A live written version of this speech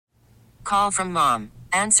call from mom.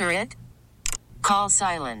 Answer it. Call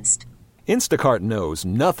silenced. Instacart knows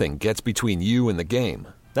nothing gets between you and the game.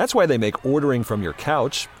 That's why they make ordering from your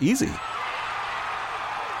couch easy.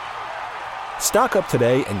 Stock up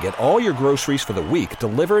today and get all your groceries for the week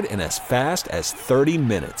delivered in as fast as 30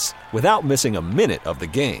 minutes without missing a minute of the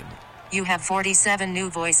game. You have 47 new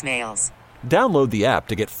voicemails. Download the app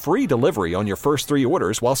to get free delivery on your first 3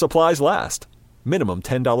 orders while supplies last. Minimum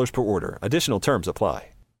 $10 per order. Additional terms apply.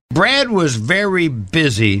 Brad was very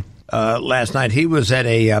busy last night. He was at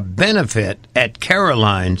a benefit at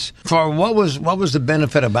Caroline's. For what was the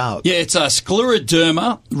benefit about? Yeah, it's a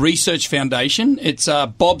Scleroderma Research Foundation. It's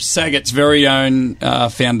Bob Saget's very own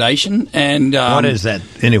foundation. And what is that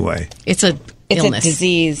anyway? It's a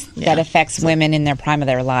disease that affects women in their prime of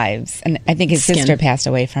their lives. And I think his sister passed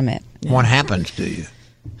away from it. Yeah. What happens to you?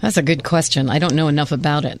 That's a good question. I don't know enough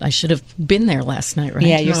about it. I should have been there last night, right?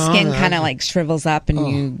 Yeah, your skin kind of like shrivels up and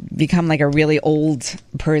you become like a really old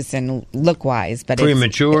person look-wise. But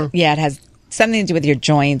premature? It has something to do with your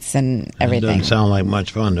joints and everything. It doesn't sound like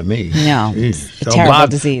much fun to me. No, it's a terrible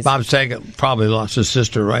disease. Bob Saget probably lost his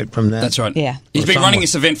sister right from that. That's right. Yeah. He's been running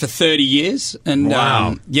this event for 30 years. And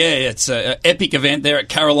wow. It's an epic event there at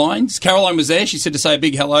Caroline's. Caroline was there. She said to say a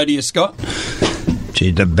big hello to you, Scott.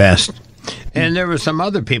 She's the best. And there were some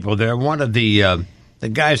other people there. One of the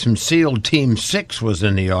guys from SEAL Team 6 was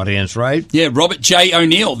in the audience, right? Yeah, Robert J.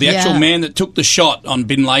 O'Neill, the actual man that took the shot on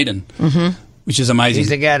Bin Laden, which is amazing. He's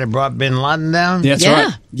the guy that brought Bin Laden down? Yeah, that's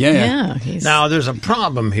right. Yeah. Now, there's a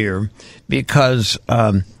problem here because,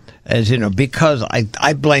 because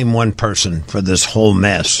I blame one person for this whole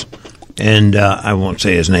mess. And I won't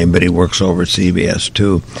say his name, but he works over at CBS,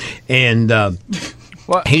 too. And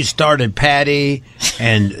he started Patty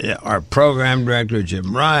and our program director,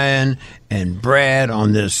 Jim Ryan, and Brad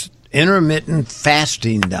on this intermittent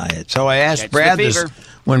fasting diet. So I asked Brad this.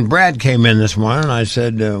 When Brad came in this morning, I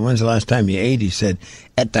said, when's the last time you ate? He said,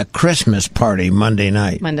 at the Christmas party Monday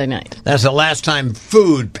night. That's the last time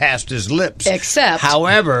food passed his lips.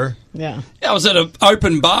 However... Yeah, I was at an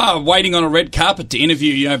open bar waiting on a red carpet to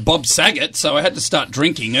interview, Bob Saget, so I had to start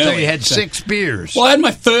drinking early. So you had 6 beers. Well, I had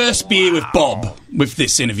my first beer with Bob with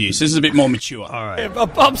this interview, so this is a bit more mature. All right. Yeah,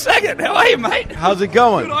 Bob Saget, how are you, mate? How's it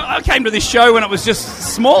going? I came to this show when it was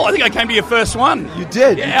just small. I think I came to your first one. You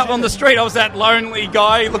did? Yeah, out on the street. I was that lonely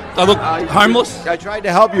guy. I looked homeless. I tried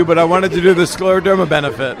to help you, but I wanted to do the Scleroderma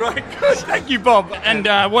benefit. Right, good. Thank you, Bob.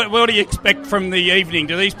 And what do you expect from the evening?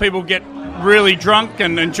 Do these people get really drunk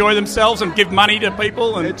and enjoy themselves and give money to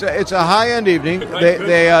people? And it's a high-end evening.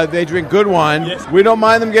 They drink good wine. Yes. We don't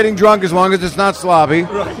mind them getting drunk as long as it's not sloppy.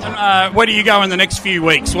 Right. Where do you go in the next few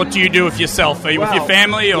weeks? What do you do with yourself? Are you with your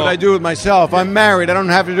family? Or? What I do with myself. I'm married. I don't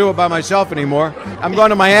have to do it by myself anymore. I'm going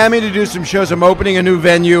to Miami to do some shows. I'm opening a new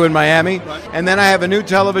venue in Miami. Right. And then I have a new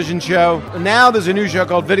television show. Now there's a new show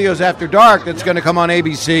called Videos After Dark that's going to come on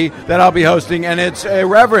ABC that I'll be hosting. And it's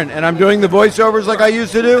irreverent. And I'm doing the voiceovers like I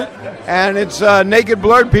used to do. And it's naked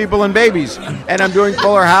blurred people and babies. And I'm doing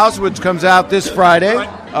Fuller House, which comes out this Friday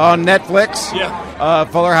on Netflix. Yeah.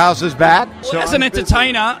 Fuller House is back. So as an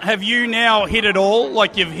entertainer, have you now hit it all?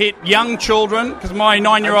 Like you've hit young children? Because my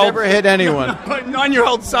 9-year-old... I've never hit anyone. My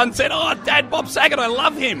 9-year-old son said, Dad, Bob Saget, I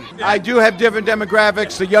love him. I do have different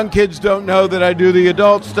demographics. The young kids don't know that I do the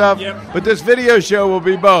adult stuff. Yep. But this video show will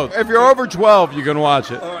be both. If you're over 12, you can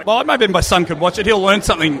watch it. Right. Well, maybe my son could watch it. He'll learn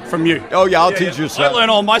something from you. Oh, yeah, I'll teach you something. I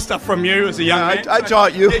learned all my stuff from you as a young man. I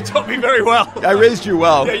taught you. You taught me very well. I raised you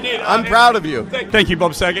well. Yeah, you did. I'm proud of you. Thank you,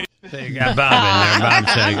 Bob Saget. So you got Bob in there, Bob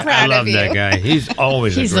Saget. I love that guy. He's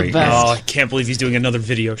always a great guy. Oh, I can't believe he's doing another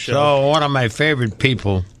video show. So one of my favorite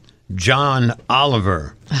people, John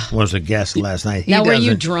Oliver, was a guest last night. Now, were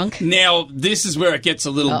you drunk? Now, this is where it gets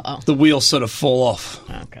a little, the wheels sort of fall off.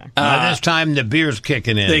 Okay. By this time, the beer's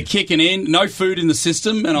kicking in. They're kicking in. No food in the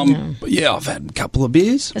system. And I've had a couple of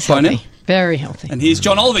beers That's by healthy. now. Very healthy. And here's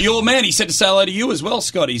John Oliver, your man. He said to say hello to you as well,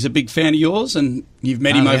 Scott. He's a big fan of yours, and you've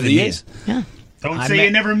met him over the years. Yeah. Don't say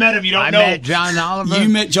you never met him. You don't know. I met John Oliver. You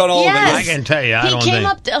met John Oliver. Yes. I can tell you, I He don't came think.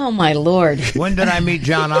 up to, oh my Lord. When did I meet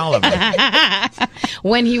John Oliver?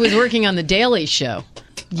 When he was working on The Daily Show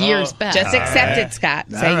years back. Just accept it, Scott.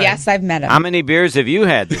 Say, right. yes, I've met him. How many beers have you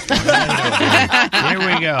had this morning? Here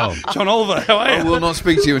we go. John Oliver, how are you? I will not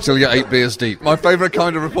speak to you until you're 8 beers deep. My favourite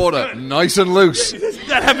kind of reporter, nice and loose.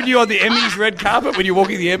 that happen to you on the Emmys red carpet when you're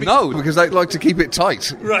walking the Emmys? No, because they like to keep it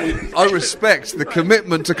tight. Right. I respect the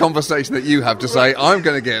commitment to conversation that you have to say, I'm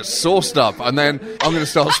going to get sauced up and then I'm going to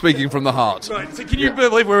start speaking from the heart. Right. So can you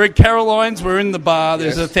believe we're at Caroline's, we're in the bar,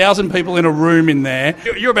 there's 1,000 people in a room in there.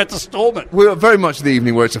 You're about to storm it. We're very much the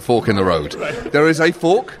evening where it's a fork in the road. Right. There is a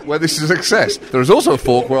fork where this is a success. There is also a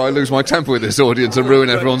fork where I lose my temper with this audience and ruin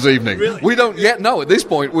everyone's evening. Really? We don't yet know at this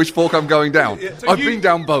point which fork I'm going down. Yeah. So I've been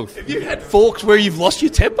down both. Have you had forks where you've lost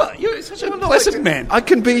your temper? You're such a pleasant man. I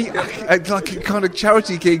can be, like kind of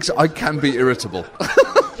charity gigs, I can be irritable.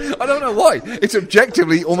 I don't know why. It's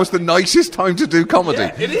objectively almost the nicest time to do comedy.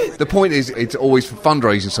 Yeah, it is. The point is, it's always for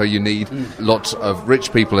fundraising, so you need lots of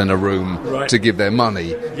rich people in a room to give their money.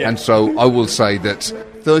 Yeah. And so I will say that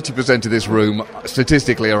 30% of this room,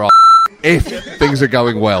 statistically, are if things are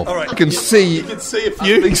going well. All right. I can see a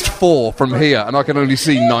few. At least 4 from here, and I can only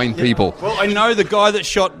see 9 people. Well, I know the guy that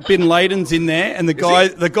shot Bin Laden's in there, and the guy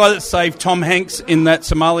that saved Tom Hanks in that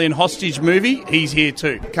Somalian hostage movie, he's here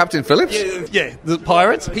too. Captain Phillips? Yeah, the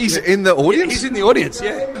pirates. He's in the audience? He's in the audience,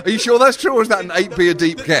 yeah. Are you sure that's true, or is that an 8-beer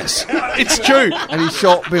deep guess? It's true. And he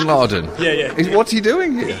shot Bin Laden? Yeah. What's he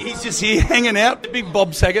doing here? He's just here hanging out. Big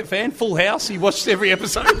Bob Saget fan, Full House. He watched every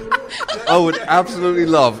episode. I would absolutely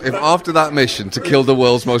love if after that mission to kill the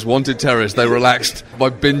world's most wanted terrorist, they relaxed by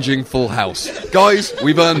binging Full House. Guys,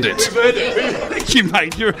 we've earned it. Thank you,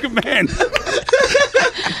 mate. You're a good man.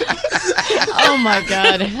 Oh, my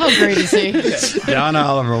God. How great is he? John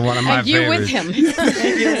Oliver, one of my and you favorites. with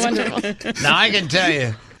him. You're wonderful. Now, I can tell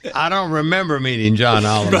you, I don't remember meeting John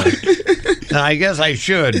Oliver. Right. I guess I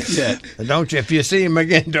should. Yeah. Don't you? If you see him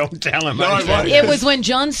again, don't tell him. It was when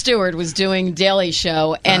Jon Stewart was doing Daily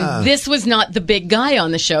Show, and this was not the big guy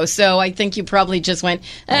on the show. So I think you probably just went,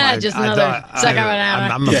 just another second one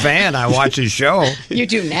out. I'm a fan. I watch his show. You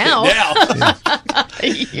do now.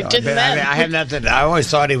 You didn't then. I have nothing. I always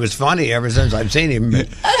thought he was funny ever since I've seen him.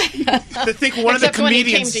 I think one of the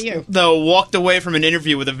comedians, though, walked away from an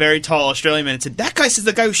interview with a very tall Australian man and said, "That guy says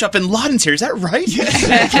the guy who shot Bin Laden's here. Is that right?" Is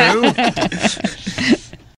that true?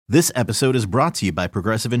 This episode is brought to you by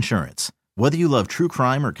Progressive Insurance. Whether you love true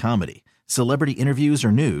crime or comedy, celebrity interviews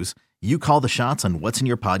or news, you call the shots on what's in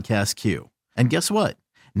your podcast queue. And guess what?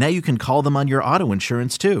 Now you can call them on your auto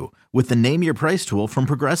insurance too with the Name Your Price tool from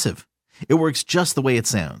Progressive. It works just the way it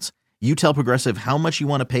sounds. You tell Progressive how much you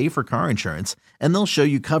want to pay for car insurance, and they'll show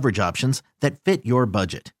you coverage options that fit your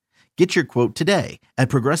budget. Get your quote today at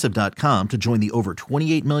Progressive.com to join the over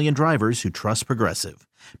 28 million drivers who trust Progressive.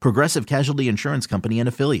 Progressive Casualty Insurance Company and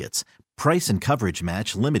Affiliates. Price and coverage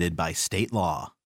match limited by state law.